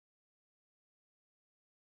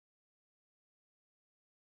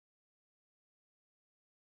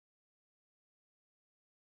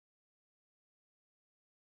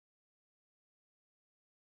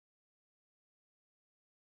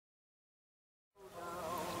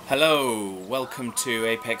Hello, welcome to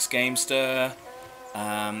Apex Gamester.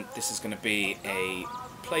 This is going to be a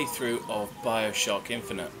playthrough of Bioshock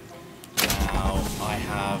Infinite. Now, I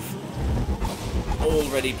have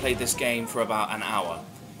already played this game for about an hour.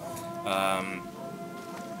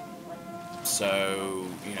 So,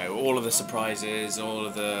 you know, all of the surprises, all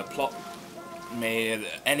of the plot,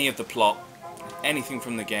 any of the plot, anything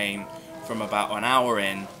from the game from about an hour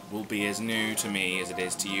in will be as new to me as it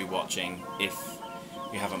is to you watching if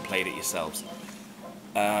you haven't played it yourselves.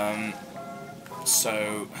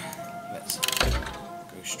 So let's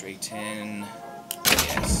go straight in.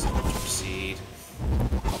 Yes, proceed.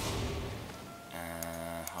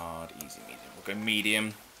 Hard, easy, medium. We'll go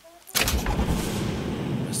medium.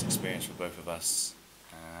 Best experience for both of us.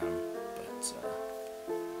 But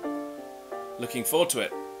looking forward to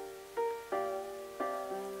it.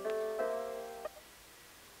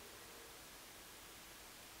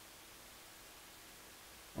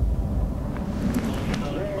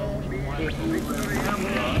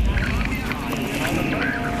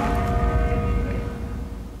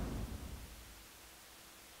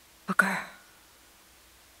 Booker,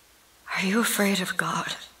 are you afraid of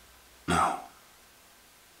God? No.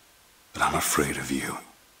 But I'm afraid of you.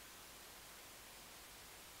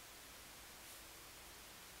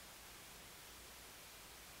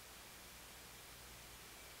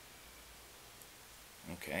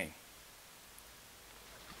 Okay.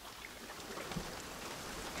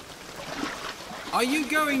 Are you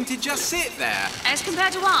going to just sit there? As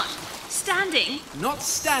compared to what? Standing? Not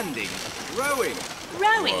standing, rowing.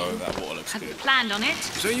 Rowing? Whoa, that water looks Hadn't good. planned on it.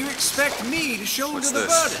 So you expect me to shoulder What's the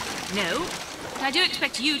this? burden? No. But I do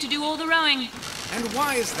expect you to do all the rowing. And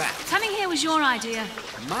why is that? Coming here was your idea.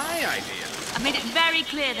 My idea. I've made it very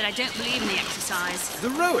clear that I don't believe in the exercise. The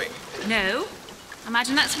rowing. No.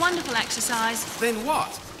 Imagine that's wonderful exercise. Then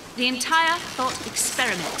what? The entire thought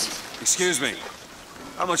experiment. Excuse me.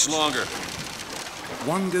 How much longer?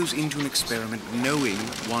 One goes into an experiment knowing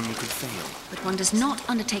one could fail. But one does not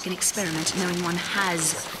undertake an experiment knowing one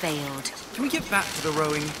has failed. Can we get back to the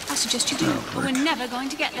rowing? I suggest you do, but we're never going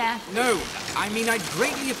to get there. No, I mean I'd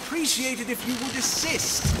greatly appreciate it if you would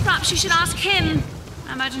assist. Perhaps you should ask him.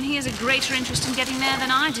 I imagine he has a greater interest in getting there than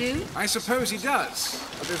I do. I suppose he does,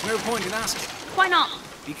 but there's no point in asking. Why not?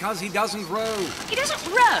 Because he doesn't row. He doesn't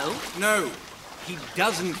row. No, he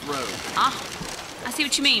doesn't row. Ah, I see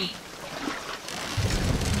what you mean.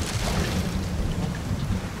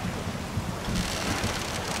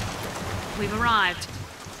 We've arrived.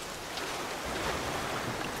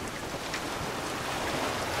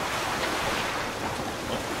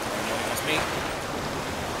 That's me.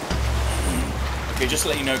 Okay, just to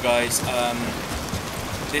let you know, guys,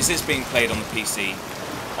 this is being played on the PC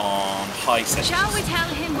on high settings. Shall we tell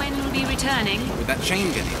him when we'll be returning? Would that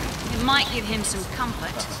change anything? It might give him some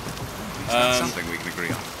comfort. That's something we can agree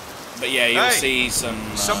on. But yeah, you'll Hey! see some...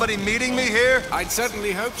 Somebody meeting me here? I'd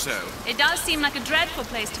certainly hope so. It does seem like a dreadful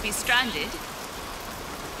place to be stranded.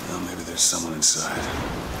 Well, maybe there's someone inside.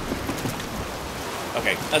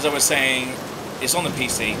 Okay, as I was saying, it's on the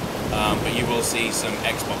PC, but you will see some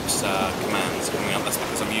Xbox commands coming up. That's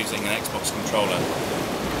because I'm using an Xbox controller.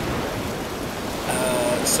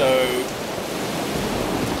 So,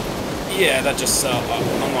 yeah, that just...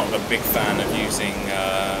 I'm not a big fan of using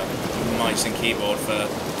mice and keyboard for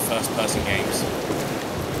first-person games.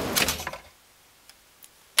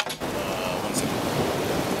 One second.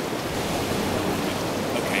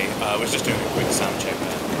 Okay, I was just doing a quick sound check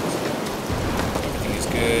there. Everything is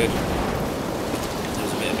good.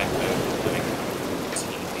 There's a bit of echo coming from the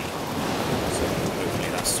TV, so hopefully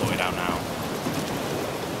that's sorted out now.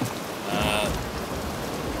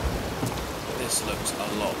 This looks a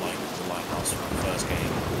lot like the lighthouse from the first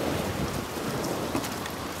game.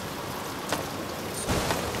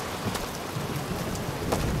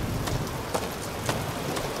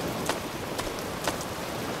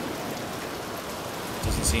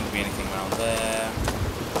 Doesn't seem to be anything around there.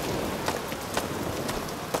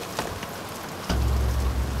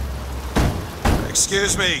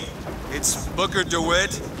 Excuse me. It's Booker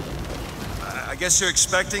DeWitt. I guess you're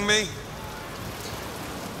expecting me?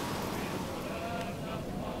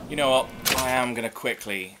 You know what? I am going to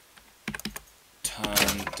quickly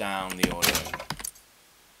turn down the audio.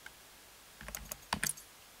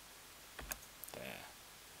 There.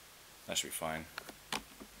 That should be fine.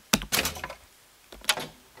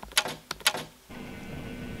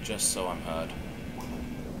 Just so I'm heard.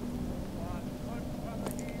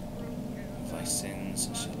 Of thy sins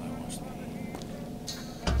shall I wash thee.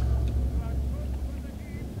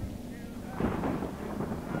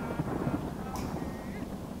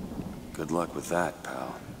 Good luck with that,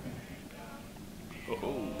 pal.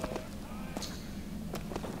 Oh.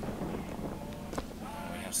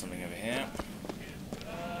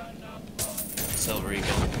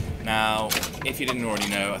 if you didn't already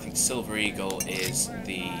know, I think Silver Eagle is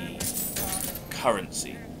the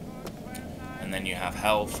currency. And then you have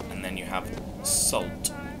health, and then you have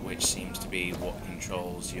salt, which seems to be what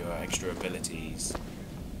controls your extra abilities.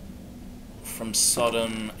 From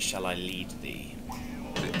Sodom shall I lead thee?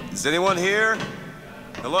 Is anyone here?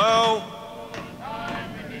 Hello?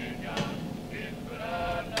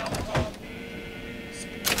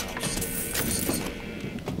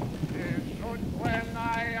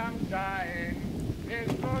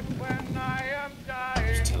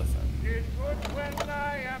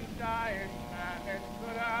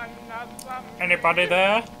 Anybody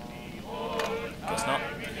there? Guess not.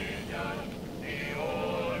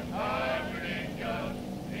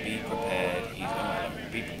 Be prepared.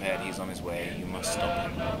 Be prepared. He's on his way. You must stop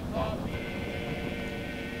him.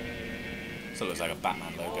 So it looks like a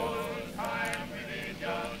Batman logo.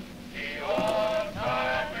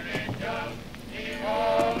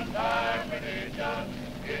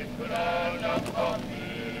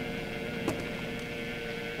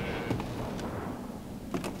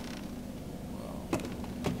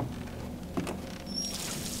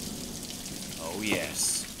 Oh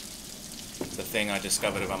yes. The thing I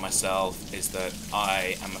discovered about myself is that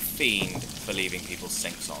I am a fiend for leaving people's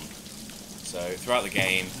sinks on. So throughout the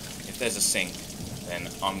game, if there's a sink, then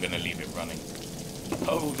I'm going to leave it running.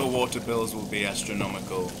 Oh, the water bills will be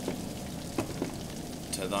astronomical.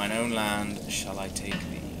 To thine own land shall I take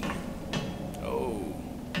thee. Oh.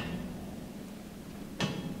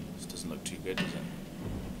 This doesn't look too good, does it?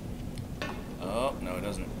 Oh, no it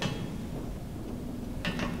doesn't.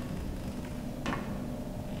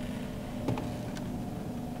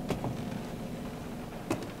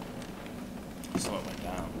 Something went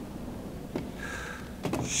down.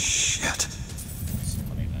 Shit. It's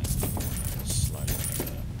funny that. Slowly like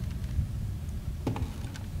that.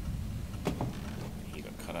 He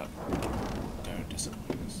got cut up. Don't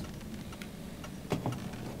disappoint us.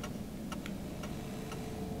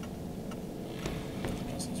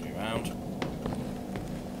 Seems to be around.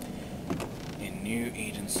 In New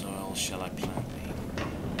Eden soil shall I plant thee.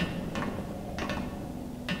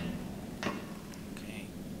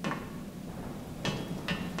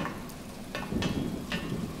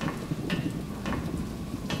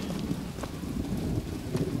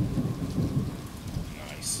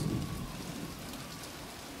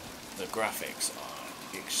 The graphics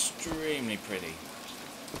are extremely pretty.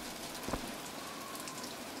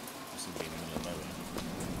 Seem to be in the middle of nowhere.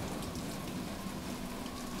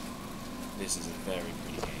 This is a very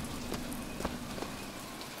pretty game.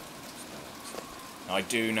 Now I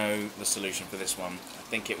do know the solution for this one. I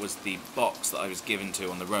think it was the box that I was given to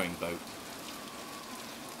on the rowing boat.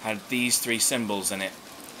 Had these three symbols in it.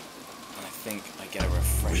 And I think I get a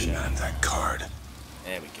refresher. We didn't have that card.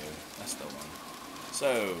 There we go. That's the one.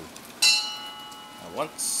 So, that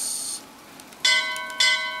once,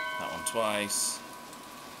 that one twice,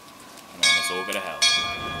 and then let's all go to hell.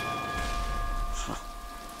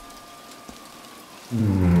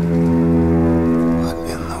 What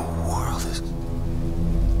in the world is...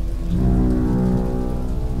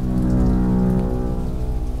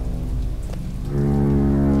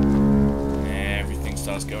 Everything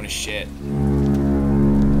starts going to shit.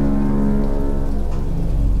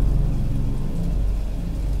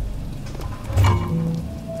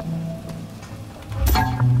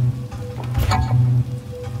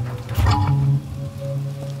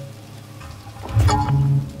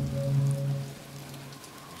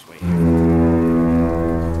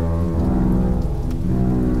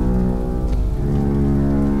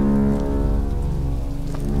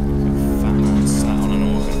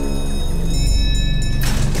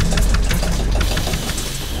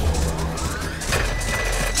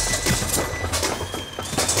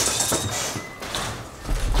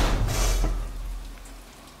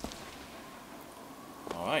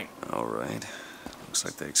 Alright. Looks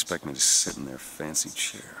like they expect me to sit in their fancy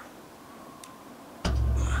chair.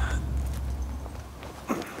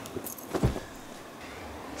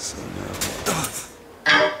 So now...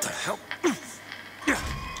 What the hell?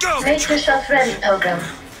 Go! Make yourself ready, Pilgrim.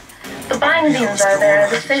 The bindings are there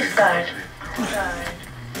as a safeguard.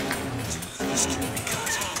 This can't be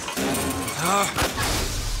good.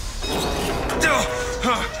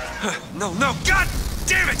 No, no, God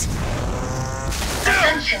damn it!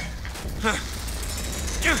 Attention.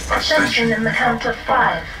 Attention in the count of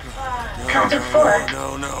 5. Count of 4.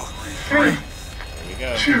 No, no. 3, There you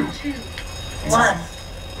go. 2, 1.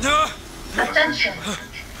 No! Attention.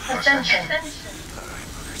 Attention.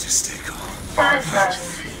 Just stay calm. 5,000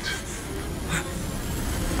 feet.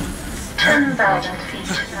 10,000 feet.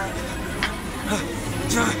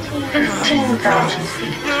 15,000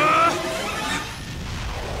 feet.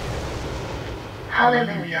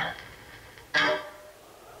 Hallelujah.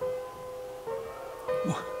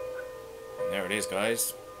 There it is,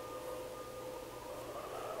 guys.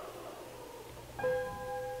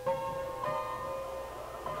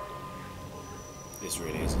 This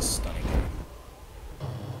really is a stunning game.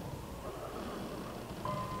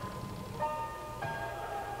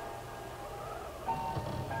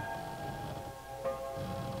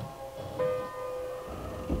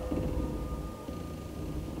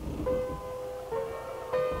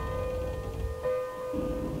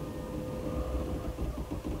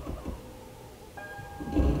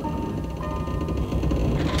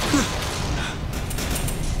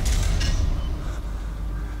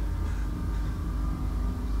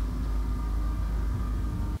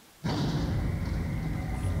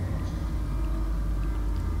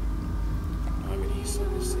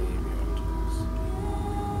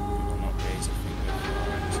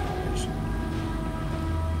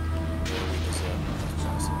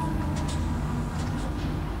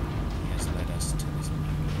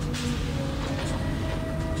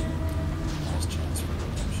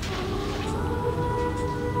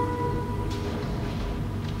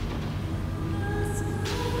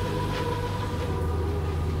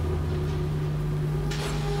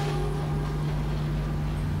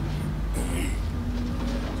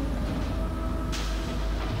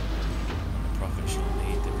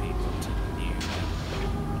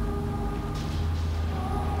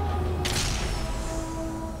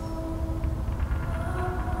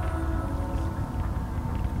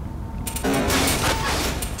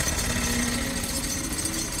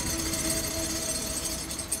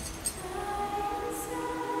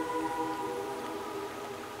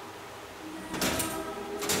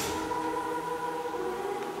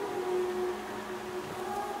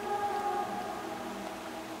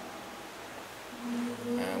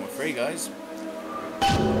 Free, guys.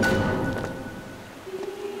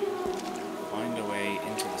 Find a way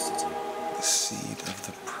into the city. The seed of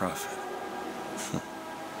the prophet.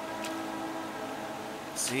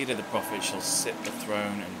 The seed of the prophet shall sit the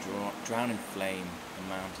throne and drown in flame the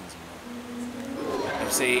mountains and mountains. Now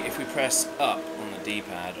see, if we press up on the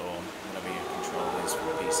D-pad or whatever your control is for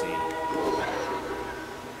the PC,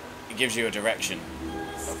 it gives you a direction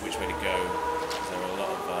of which way to go. There are a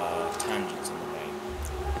lot of tangents on the way.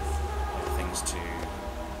 To a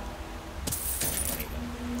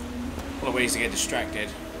lot of ways to get distracted.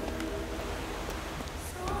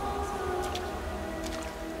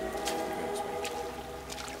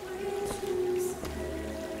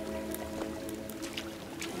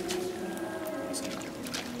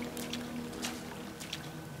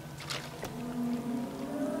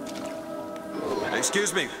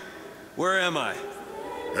 Excuse me, where am I?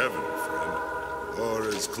 Heaven, friend. Or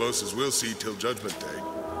as close as we'll see till Judgment Day.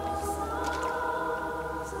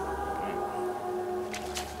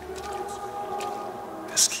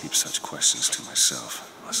 Keep such questions to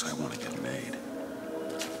myself, unless I want to get made.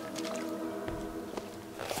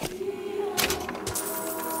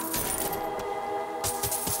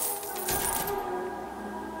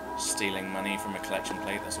 Stealing money from a collection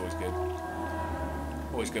plate, that's always good.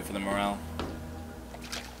 Always good for the morale.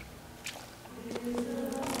 There's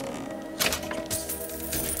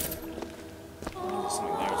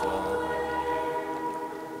something there as well.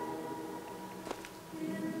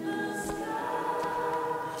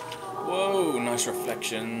 Whoa, nice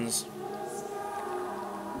reflections.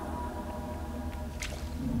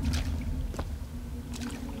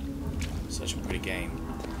 Such a pretty game.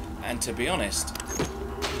 And to be honest,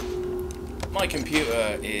 my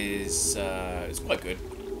computer is quite good.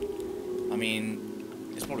 I mean,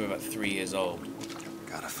 it's probably about 3 years old.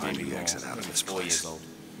 Gotta find the exit out of this 4 place. years old.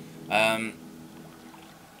 And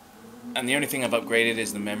the only thing I've upgraded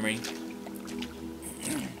is the memory.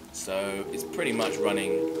 So it's pretty much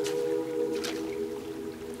running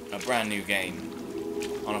a brand new game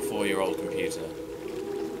on a 4-year-old computer.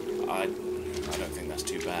 I don't think that's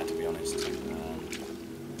too bad, to be honest.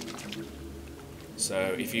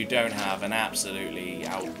 So if you don't have an absolutely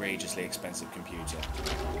outrageously expensive computer,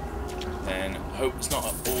 then hope it's not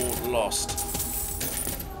all lost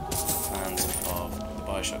fans of the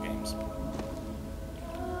Bioshock games.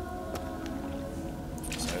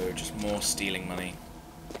 So just more stealing money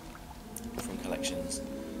from collections.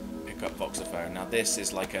 Pick up Voxophone. Now this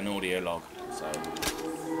is like an audio log, so.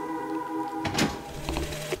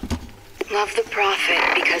 Love the prophet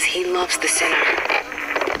because he loves the sinner.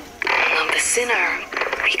 Love the sinner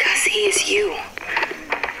because he is you.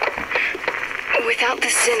 Without the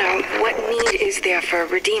sinner, what need is there for a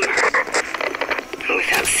redeemer?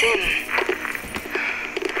 Without sin,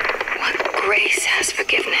 what grace has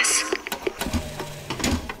forgiveness?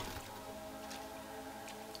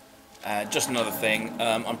 Just another thing,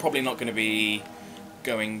 I'm probably not going to be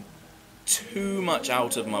going too much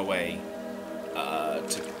out of my way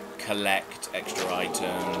to collect extra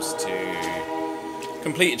items, to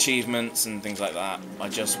complete achievements and things like that. I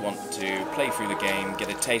just want to play through the game, get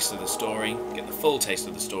a taste of the story, get the full taste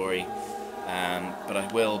of the story, but I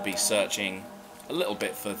will be searching a little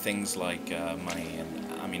bit for things like money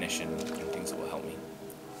and ammunition and things that will help me.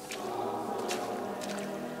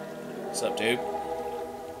 What's up, dude?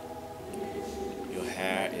 Your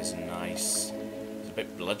hair is nice. He's a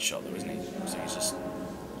bit bloodshot though, isn't he? So he's just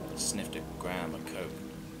sniffed a gram of coke.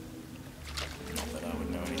 Not that I would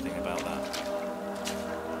know anything about that.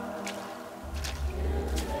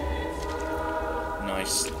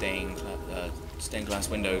 Nice stained glass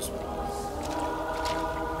windows.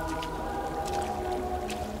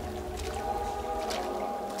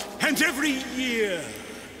 And every year,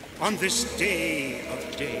 on this day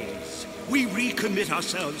of days, we recommit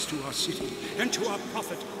ourselves to our city and to our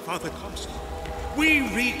prophet, Father Thompson. We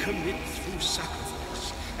recommit through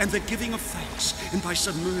sacrifice and the giving of thanks, and by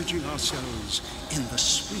submerging ourselves in the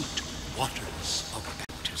sweet waters of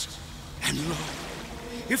baptism. And lo,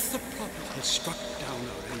 if the prophet had struck down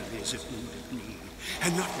our enemies at wounded knee,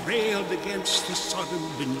 and not railed against the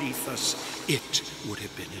Sodom beneath us, it would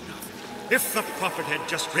have been enough. If the prophet had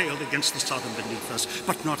just railed against the Sodom beneath us,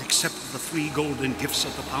 but not accepted the 3 golden gifts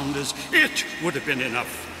of the pounders, it would have been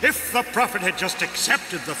enough. If the prophet had just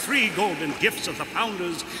accepted the 3 golden gifts of the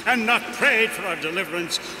pounders, and not prayed for our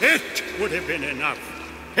deliverance, it would have been enough.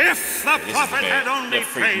 If the prophet had only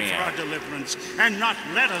prayed for our deliverance, and not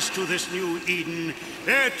led us to this new Eden,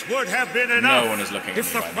 it would have been enough. No one is looking at me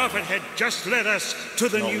if the right prophet had just led us to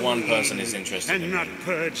the new one person Eden, is interested and in not me.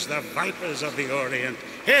 purged the vipers of the Orient,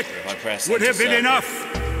 it If would have been enter enough.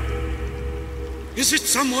 Is it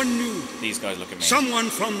someone new? These guys look at me. Someone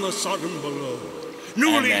from the Sodom below,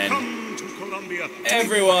 newly come to Columbia.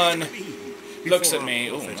 Everyone looks at me.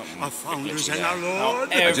 Ooh, our founders and our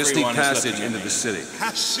Lord. I just need passage into the city.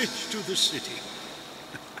 Passage to the city.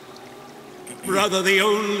 Brother, the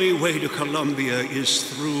only way to Columbia is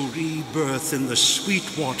through rebirth in the sweet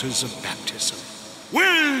waters of baptism.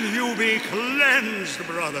 Will you be cleansed,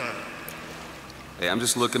 brother? Hey, I'm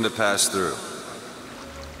just looking to pass through.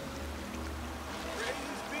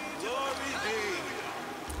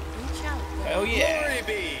 Hell yeah.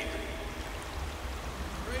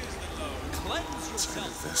 Let's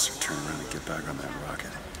finish this or turn around and get back on that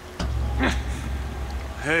rocket.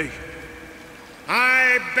 Hey.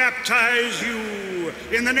 I baptize you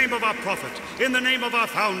in the name of our prophet, in the name of our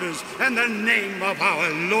founders, and the name of our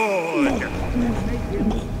Lord.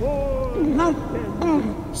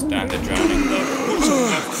 Stand the drowning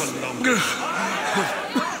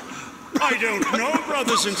I don't know,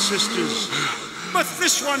 brothers and sisters, but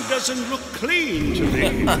this one doesn't look clean to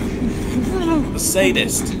me. The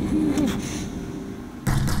sadist.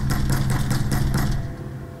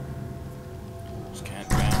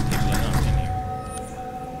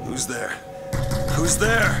 Who's there? Who's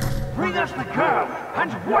there? Bring us the girl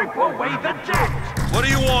and wipe away the debt! What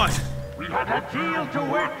do you want? We had a deal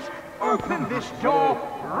to it! Open this door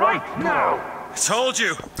right now! I told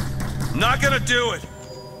you! I'm not gonna do it!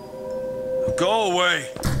 Go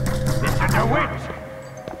away! Mr. DeWitt!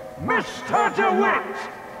 Mr. DeWitt!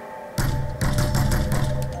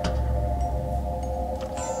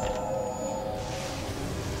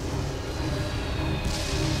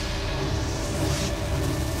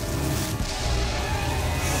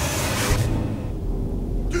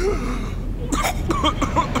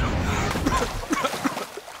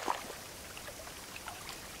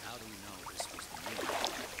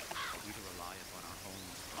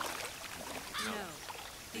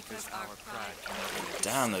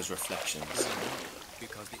 Damn those reflections.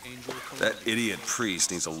 That idiot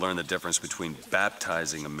priest needs to learn the difference between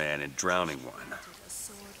baptizing a man and drowning one.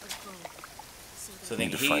 So I I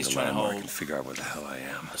think need to find he's a trying to landmark hold and figure out where the hell I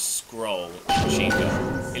am. a scroll with a machine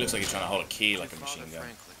gun. He looks like he's trying to hold a key like a machine gun.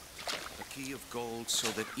 A key of gold so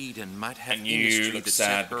that Eden might have And you industry look that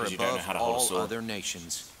sad set her because you don't know above how to hold a all sword. other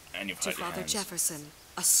nations. And you've To hurt your Father hands. Jefferson,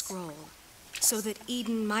 a scroll, so that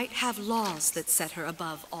Eden might have laws that set her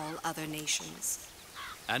above all other nations.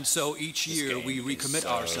 And so each year we recommit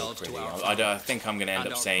ourselves to our I think I'm going to end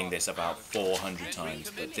up saying this about 400 times,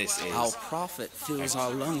 but this is Our prophet fills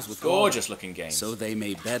our lungs with gorgeous water, looking game. so they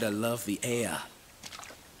may better love the air.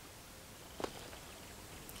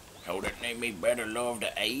 How that make me better love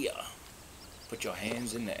the air? Put your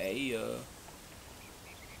hands in the air.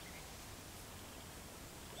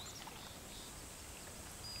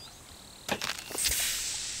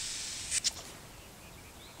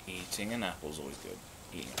 Eating an apple's always good.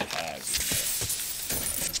 Eating pears is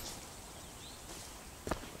better.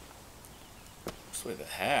 What's with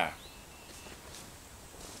the hair?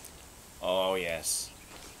 Oh yes.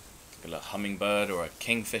 Like a little hummingbird or a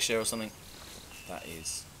kingfisher or something. That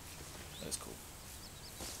is cool.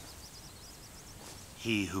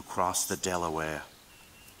 He who crossed the Delaware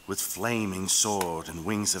with flaming sword and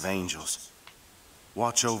wings of angels.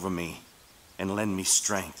 Watch over me and lend me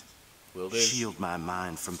strength. Will do. Shield my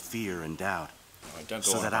mind from fear and doubt.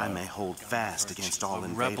 So that I may hold fast against all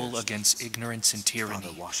invaders. Rebel against ignorance and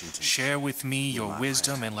tyranny. Share with me your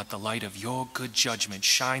wisdom and let the light of your good judgment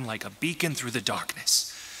shine like a beacon through the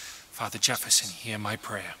darkness. Father Jefferson, hear my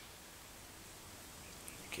prayer.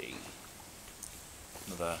 Okay.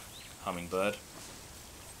 Another hummingbird.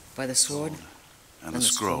 By the sword and the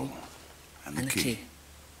scroll and the key.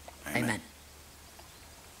 Amen.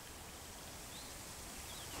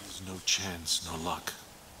 There's no chance, no luck,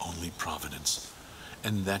 only providence.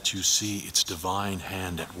 And that you see its divine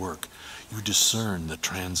hand at work. You discern the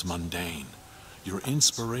transmundane. Your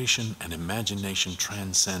inspiration and imagination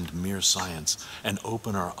transcend mere science and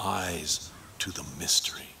open our eyes to the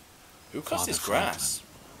mystery. Who cuts his grass?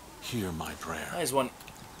 Hear my prayer. That is one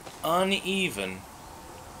uneven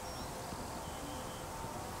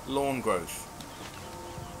lawn growth.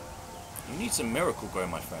 You need some miracle grow,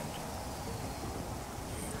 my friend.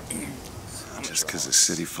 Just because the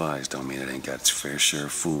city flies don't mean it ain't got its fair share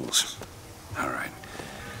of fools. Alright.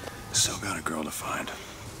 Still got a girl to find.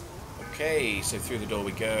 Okay, so through the door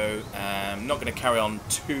we go. Not going to carry on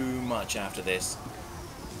too much after this.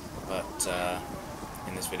 But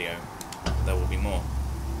in this video, there will be more.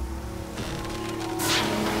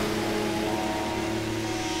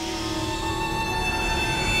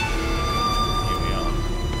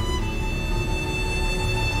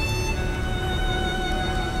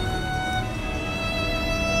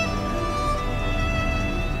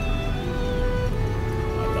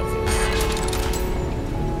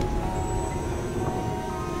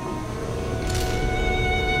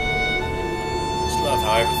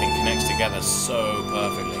 Everything connects together so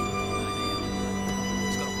perfectly.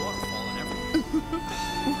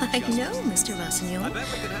 Why, no, Mr. Rossignol.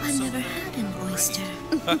 I've never had an oyster.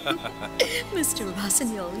 Mr.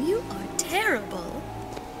 Rossignol, you are terrible.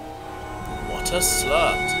 What a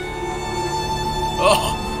slut.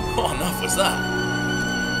 Oh, what on earth was that?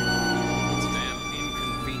 It's damn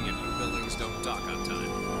inconvenient you buildings don't dock on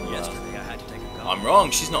time. Yesterday I had to take a call. I'm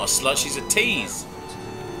wrong, she's not a slut, she's a tease.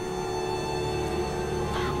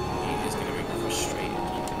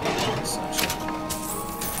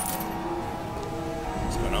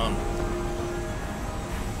 What's going on?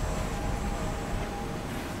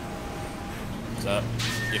 What's up?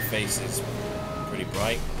 Your face is pretty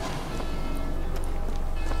bright.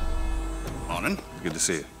 Morning. Good to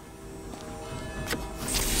see you.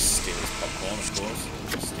 Steal his popcorn, of course.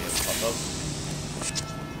 Steal his pop-up.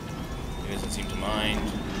 He doesn't seem to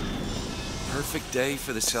mind. Perfect day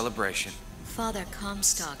for the celebration. Father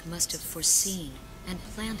Comstock must have foreseen and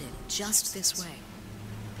planned it just this way.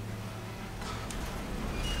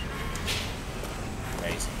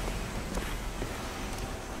 Amazing.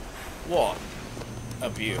 What a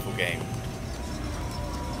beautiful game.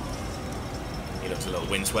 He looks a little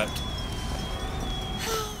windswept.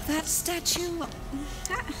 That statue,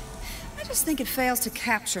 I just think it fails to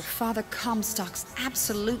capture Father Comstock's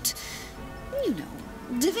absolute, you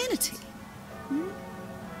know, divinity.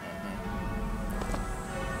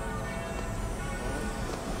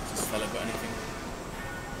 Has this fella got anything?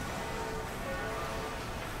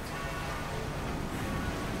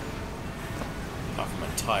 Apart from a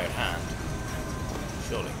tired hand.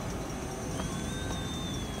 Surely.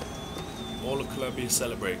 All of Columbia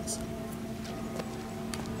celebrates.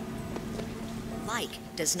 Like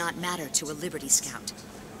does not matter to a Liberty Scout.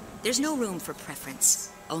 There's no room for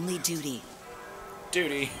preference, only duty.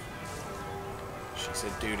 Duty. She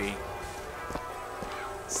said duty.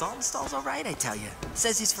 Saltonstall's all right, I tell you.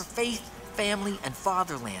 Says he's for faith, family, and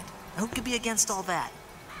fatherland. Who could be against all that?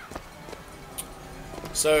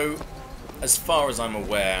 So, as far as I'm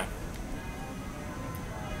aware,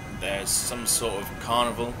 there's some sort of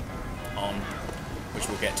carnival on, which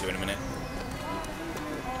we'll get to in a minute.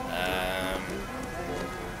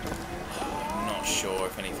 I'm not sure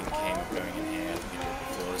if anything came of going in here. I think it did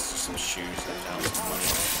before. There's just some shoes left out, some money on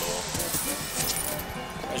the floor.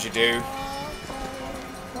 As you do.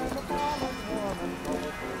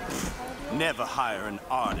 Never hire an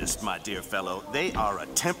artist, my dear fellow. They are a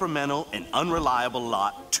temperamental and unreliable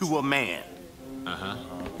lot to a man.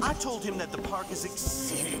 I told him that the park is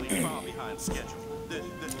exceedingly far behind schedule.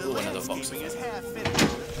 The landscaping is half finished.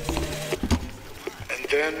 And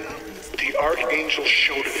then the Archangel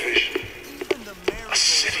showed a vision. A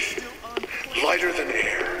city, lighter than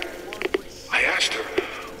air. I asked her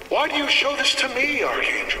Why do you show this to me,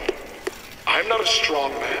 Archangel? I'm not a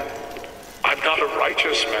strong man. I'm not a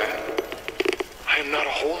righteous man. I am not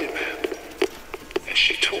a holy man. And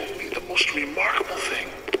she told me the most remarkable thing.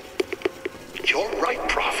 You're right,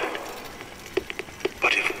 Prophet.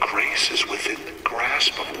 But if grace is within the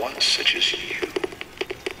grasp of one such as you,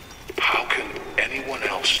 how can anyone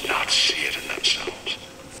else not see it in themselves?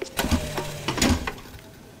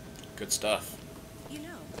 Good stuff. You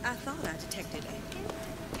know, I thought I detected a...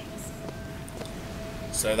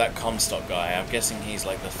 So that Comstock guy, I'm guessing he's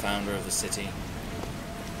like the founder of the city.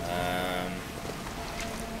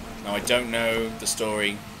 Now I don't know the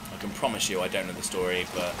story. I can promise you I don't know the story,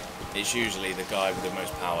 but it's usually the guy with the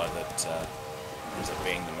most power that ends up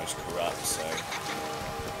being the most corrupt. So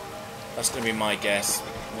that's going to be my guess.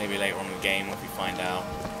 Maybe later on in the game, if we find out,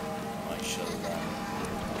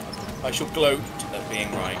 I shall gloat at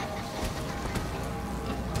being right.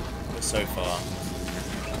 But so far,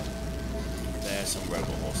 there's some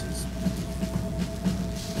rebel horses.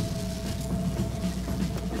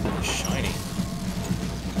 They're shiny.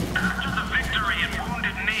 After the victory in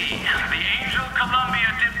Wounded Knee, the Angel Columbia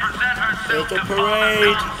did present herself to parade.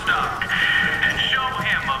 Father Comstock and show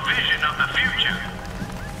him a vision of the future.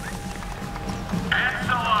 And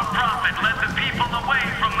so our prophet led the people away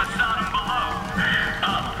from the sun below,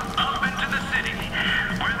 up into the city,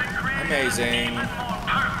 where they created an even more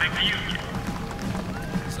perfect union.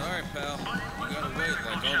 Sorry, pal. You gotta wait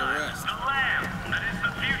like all the rest. The lamb that is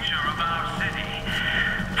the future of our city.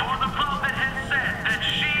 For the prophet has said that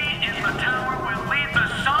she in the tower will lead the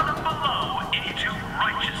son below into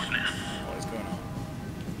righteousness. What is going on?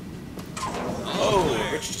 Oh,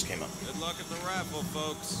 Rich just came up. Good luck at the raffle,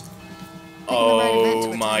 folks.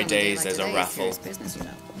 Oh my days, there's a raffle. Business, you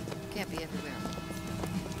know. Can't be everywhere.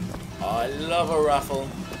 I love a raffle.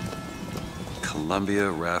 Columbia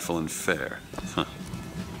Raffle and Fair. Huh.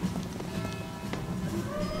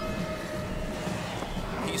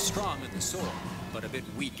 He's strong in the sword, but a bit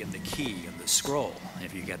weak in the key and the scroll,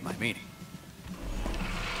 if you get my meaning.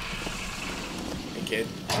 Hey kid.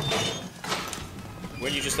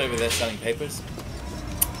 Weren't you just over there selling papers?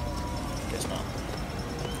 Guess not.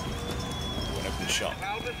 Open the shop.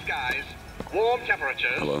 Cloudless skies, warm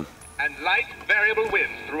temperatures, Hello? and light variable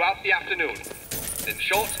winds throughout the afternoon. In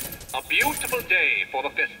short, a beautiful day for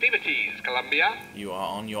the festivities, Columbia. You are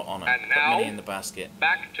on your honor. And Put now, money in the basket.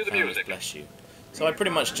 back to the Founders music. Bless you. So I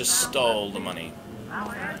pretty much just stole the money.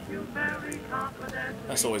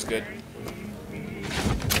 That's always good.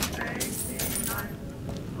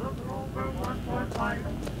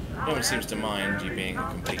 No one seems to mind you being a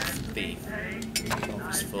complete thief. The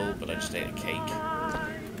office full, but I just ate a cake.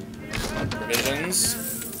 Provisions.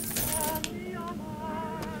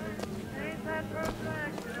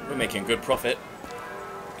 We're making good profit.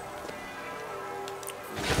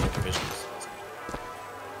 Provisions.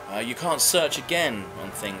 You can't search again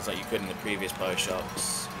on things like you could in the previous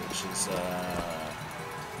Bioshocks, which is a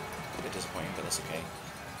bit disappointing, but that's okay.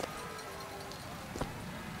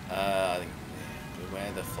 I think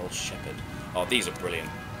Beware the False Shepherd. Oh, these are brilliant.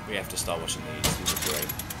 We have to start watching these. These are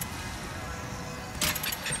great.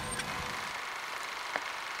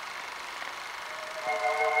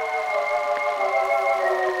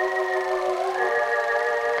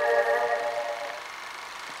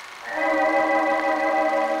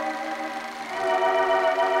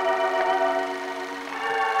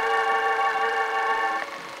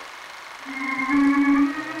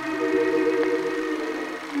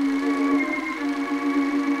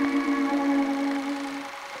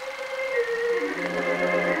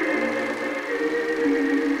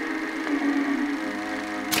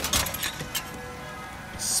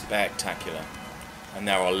 Spectacular. And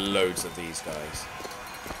there are loads of these guys.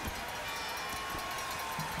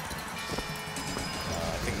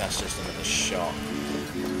 I think that's just another shot.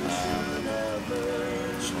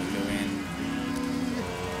 Shall we go in?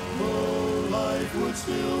 Life would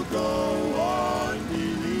still go on,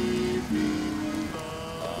 believe me.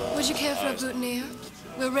 Would you care for a boutonniere?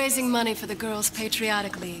 We're raising money for the Girls'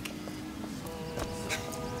 Patriotic League.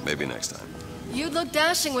 Maybe next time. You'd look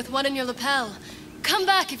dashing with one in your lapel. Come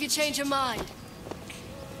back if you change your mind.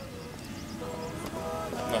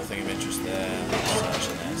 Nothing of interest there. Search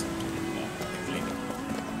in there. No, leave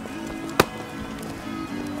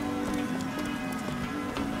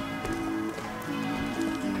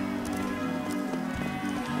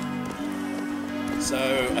it. So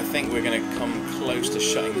I think we're going to come close to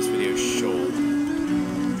shutting this video short.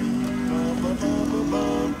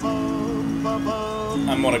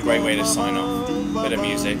 And what a great way to sign off. Bit of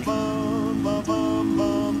music.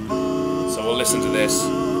 So we'll listen to this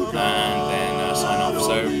and then sign off.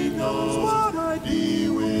 So.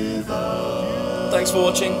 thanks for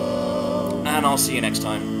watching, and I'll see you next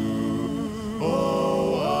time. I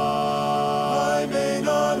may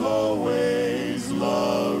not always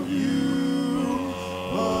love you,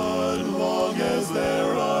 but long as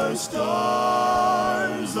there are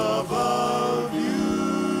stars above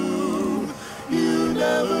you, you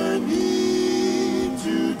never need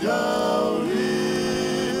to doubt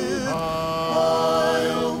it.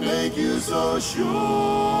 I'll make you so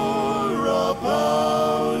sure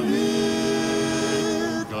about it.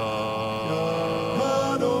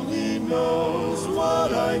 God only knows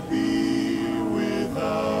what I'd be